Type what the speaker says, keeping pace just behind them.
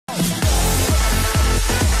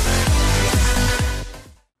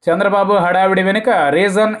చంద్రబాబు హడావిడి వెనుక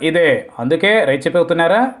రీజన్ ఇదే. అందుకే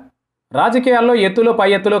రెచ్చిపోతున్నారా? రాజకీయాల్లో ఎత్తులు పై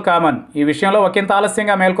ఎత్తులు కామన్. ఈ విషయంలో ఒకంత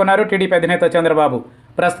ఆలస్యంగా మేల్కొన్నారు టీడీపీ అధినేత చంద్రబాబు.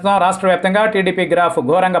 ప్రస్తుతం రాష్ట్ర వ్యాప్తంగా టీడీపీ గ్రాఫ్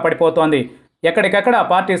ఘోరంగా పడిపోతోంది. ఎక్కడికక్కడ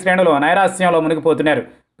పార్టీ శ్రేణులు నైరాస్యంలో మునిగిపోతున్నారు.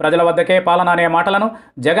 ప్రజల వద్దకే పాలన అనే మాటలను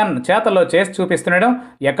జగన్ చేతల్లో చేసి చూపిస్తుండడం,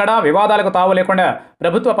 ఎక్కడా వివాదాలకు తావు లేకుండా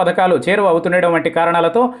ప్రభుత్వ పథకాలు చేరువ అవుతుండడం వంటి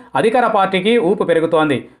కారణాలతో అధికార పార్టీకి ఊపు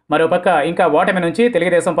పెరుగుతోంది. మరోపక్క ఇంకా ఓటమి నుంచి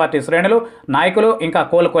తెలుగుదేశం పార్టీ శ్రేణులు, నాయకులు ఇంకా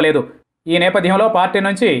కోలుకోలేదు. ఈ నేపథ్యంలో పార్టీ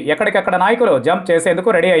నుంచి ఎక్కడికక్కడ నాయకులు జంప్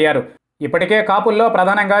చేసేందుకు రెడీ అయ్యారు. ఇప్పటికే కాపుల్లో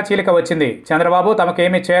ప్రధానంగా చీలిక వచ్చింది. చంద్రబాబు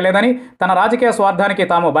తమకేమీ చేయలేదని, తన రాజకీయ స్వార్థానికి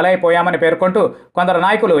తాము బలైపోయామని పేర్కొంటూ కొందరు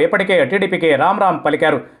నాయకులు ఇప్పటికే టీడీపీకి రామ్ రామ్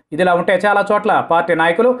పలికారు. ఇదిలా ఉంటే చాలా చోట్ల పార్టీ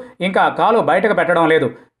నాయకులు ఇంకా కాలు బయటకు పెట్టడం లేదు.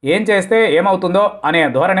 ఏం చేస్తే ఏమవుతుందో అనే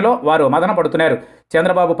ధోరణిలో వారు మదన పడుతున్నారు.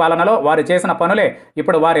 చంద్రబాబు పాలనలో వారు చేసిన పనులే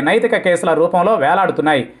ఇప్పుడు వారి నైతిక కేసుల రూపంలో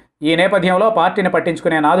వేలాడుతున్నాయి. ఈ నేపథ్యంలో పార్టీని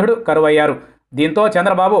పట్టించుకునే నాథుడు కరువయ్యారు. దీంతో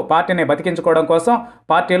చంద్రబాబు పార్టీని బతికించుకోవడం కోసం,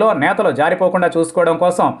 పార్టీలో నేతలు జారిపోకుండా చూసుకోవడం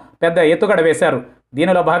కోసం పెద్ద ఎత్తుగడ వేశారు.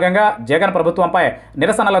 దీనిలో భాగంగా జగన్ ప్రభుత్వంపై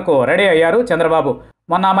నిరసనలకు రెడీ అయ్యారు చంద్రబాబు.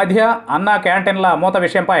 మొన్న మధ్య అన్నా క్యాంటీన్ల మూత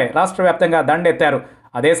విషయంపై రాష్ట్ర వ్యాప్తంగా దండెత్తారు.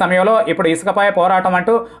 అదే సమయంలో ఇప్పుడు ఇసుకపై పోరాటం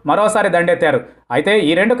అంటూ మరోసారి దండెత్తారు. అయితే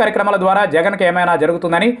ఈ రెండు కార్యక్రమాల ద్వారా జగన్కి ఏమైనా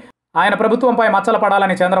జరుగుతుందని, ఆయన ప్రభుత్వంపై మచ్చలు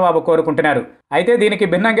పడాలని చంద్రబాబు కోరుకుంటున్నారు. అయితే దీనికి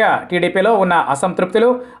భిన్నంగా టీడీపీలో ఉన్న అసంతృప్తులు,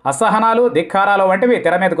 అసహనాలు, ధిక్కారాలు వంటివి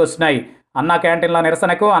తెర మీదకు వస్తున్నాయి. అన్నా క్యాంటీన్ల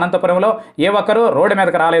నిరసనకు అనంతపురంలో ఏ ఒక్కరూ రోడ్డు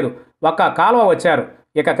మీదకు రాలేదు. ఒక్క కాలువ వచ్చారు.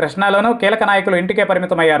 ఇక కృష్ణాలోనూ కీలక నాయకులు ఇంటికే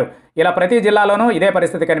పరిమితమయ్యారు. ఇలా ప్రతి జిల్లాలోనూ ఇదే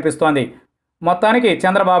పరిస్థితి కనిపిస్తోంది. మొత్తానికి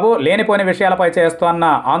చంద్రబాబు లేనిపోని విషయాలపై చేస్తోన్న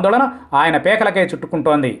ఆందోళన ఆయన పేకలకే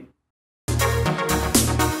చుట్టుకుంటోంది.